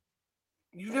overrated.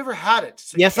 You've never had it.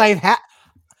 So yes, I've had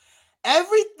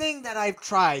everything that I've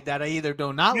tried that I either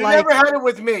do not you like. You never had it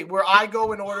with me, where I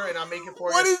go and order and I make it for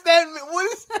you. What does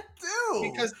that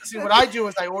do? Because see, what I do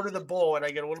is I order the bowl and I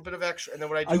get a little bit of extra, and then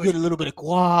what I do get a little bit of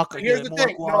guac. Here's the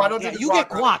thing: no, I don't do the guac. You get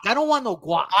guac. I don't want no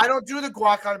guac. I don't do the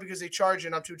guac on it because they charge you,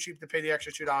 and I'm too cheap to pay the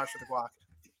extra $2 for the guac.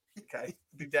 Okay,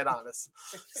 be dead honest.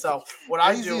 So what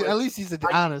I do, at least he's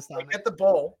honest. I get the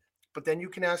bowl, but then you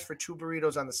can ask for 2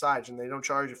 burritos on the sides, and they don't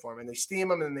charge you for them, and they steam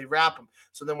them and then they wrap them.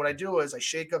 So then what I do is I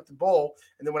shake up the bowl,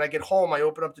 and then when I get home, I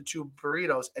open up the 2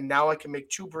 burritos, and now I can make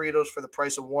 2 burritos for the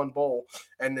price of 1 bowl,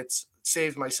 and it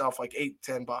saves myself like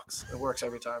 $8-10. It works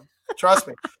every time. Trust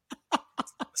me.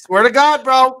 Swear to God,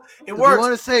 bro, it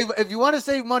works. If you want to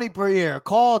save money per year,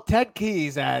 call Ted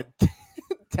Keys at.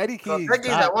 Teddy Keys. Ted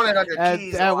Keys at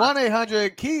 1-800-KEYS. At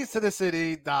 1-800-KEYS to the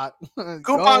city.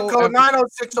 Coupon code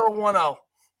 906010.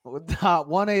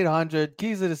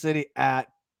 1-800-KEYS to the city at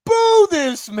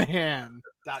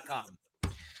boothisman.com.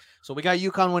 So we got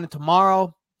UConn winning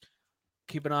tomorrow.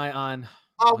 Keep an eye on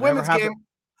women's game.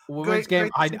 Women's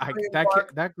game.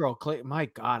 That girl, my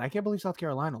God, I can't believe South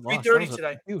Carolina lost. 3:30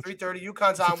 today. 3:30.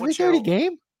 UConn's on. 3:30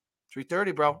 game.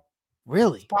 3:30, bro.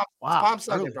 Really? Wow. Palm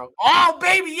Sunday, really? Bro. Oh,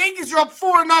 baby, Yankees are up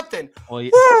 4-0.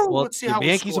 Well, let's see how the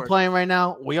Yankees are playing right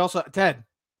now. We also Ted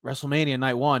WrestleMania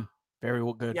night 1. Very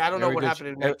good. Yeah, I don't know what happened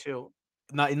in night 2.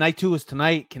 Night 2 is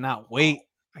tonight. Cannot wait.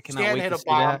 I cannot Stan wait hit to a see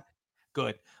bomb. that.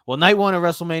 Good. Well, night 1 of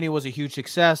WrestleMania was a huge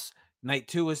success. Night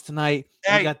 2 is tonight.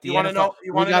 Hey, we got the you want to know?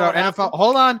 We got our NFL.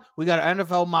 Hold on. We got our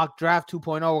NFL mock draft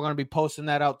 2.0. We're going to be posting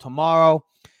that out tomorrow.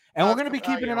 And we're going to be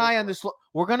keeping an eye on this.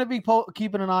 We're going to be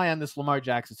keeping an eye on this Lamar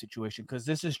Jackson situation because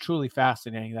this is truly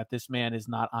fascinating that this man is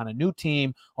not on a new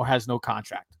team or has no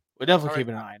contract. We're definitely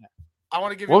keeping an eye on it. I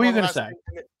want to give you. What were you going to say?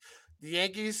 The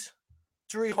Yankees,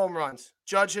 3 home runs.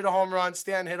 Judge hit a home run.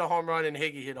 Stan hit a home run, and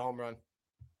Higgy hit a home run.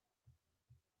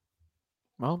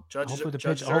 Well, Judge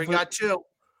already got 2.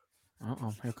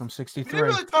 Here comes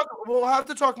 63. We'll have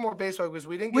to talk more baseball because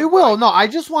we didn't. We will. No, I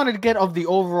just wanted to get of the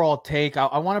overall take.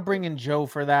 I want to bring in Joe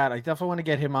for that. I definitely want to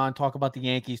get him on, talk about the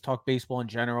Yankees, talk baseball in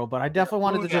general. But I definitely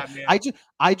wanted to.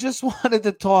 I just wanted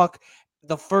to talk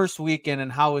the first weekend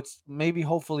and how it's maybe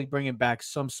hopefully bringing back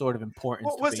some sort of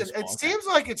importance. Well, listen, it seems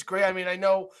like it's great. I mean, I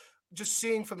know. Just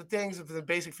seeing from the things of the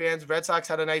basic fans, Red Sox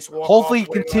had a nice walk. Hopefully,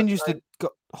 it continues to go.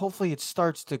 Hopefully, it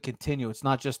starts to continue. It's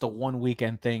not just a 1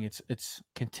 weekend thing. It's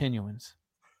continuance.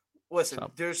 Listen,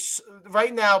 there's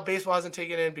right now baseball hasn't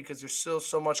taken in because there's still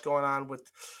so much going on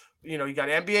with, you got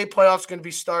NBA playoffs going to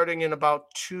be starting in about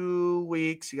 2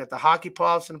 weeks. You got the hockey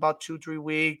playoffs in about 2-3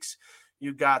 weeks.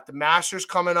 You got the Masters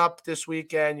coming up this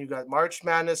weekend. You got March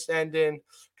Madness ending.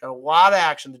 Got a lot of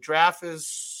action. The draft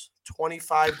is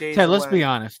 25 days. Ted, let's be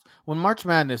honest. When March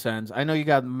Madness ends, I know you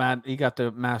got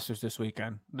the Masters this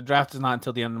weekend. The draft is not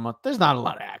until the end of the month. There's not a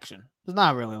lot of action. There's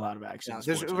not really a lot of action.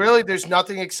 There's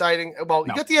nothing exciting. Well,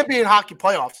 you got the NBA and hockey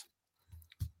playoffs.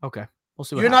 Okay. We'll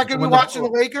see what You're not happens. going to be watching the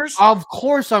Lakers? Of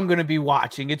course I'm going to be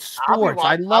watching. It's sports.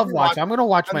 I love watching. I'm going to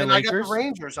watch my Lakers. I got the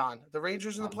Rangers on. The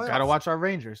Rangers in the playoffs. Got to watch our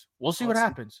Rangers. We'll see what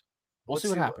happens. We'll see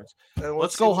what happens.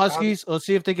 Let's go Huskies. Let's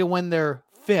see if they can win their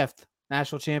 5th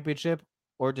national championship,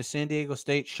 or does San Diego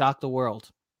State shock the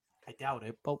world? I doubt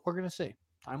it, but we're going to see.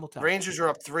 Time will tell. Rangers are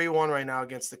up 3-1 right now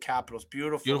against the Capitals.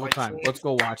 Beautiful time. Let's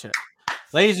go watch it.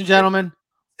 Ladies and gentlemen,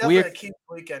 we are keep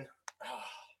weekend.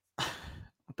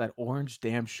 That orange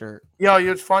damn shirt. Yo,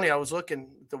 it's funny. I was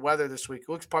looking at the weather this week. It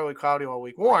looks partly cloudy all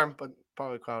week. Warm, but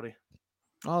partly cloudy.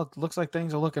 Oh, it looks like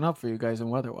things are looking up for you guys in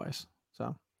weather-wise.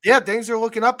 So yeah, things are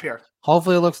looking up here.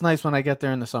 Hopefully it looks nice when I get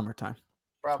there in the summertime.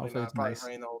 Probably not. Probably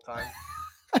rain the whole time.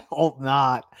 I hope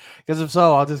not. Because if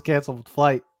so, I'll just cancel the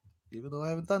flight. Even though I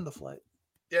haven't done the flight.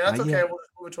 Yeah, that's okay. We'll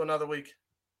just move it to another week.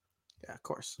 Yeah, of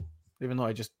course. Even though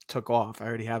I just took off. I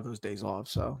already have those days off.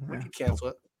 So we can cancel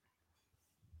it.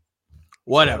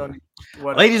 Whatever.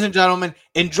 Ladies and gentlemen,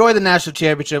 enjoy the national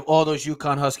championship. All those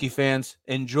UConn Husky fans,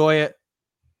 enjoy it.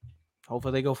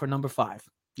 Hopefully they go for number 5.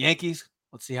 Yankees,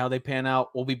 let's see how they pan out.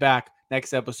 We'll be back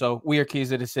next episode. We are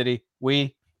Keys of the City.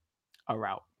 We are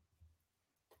out.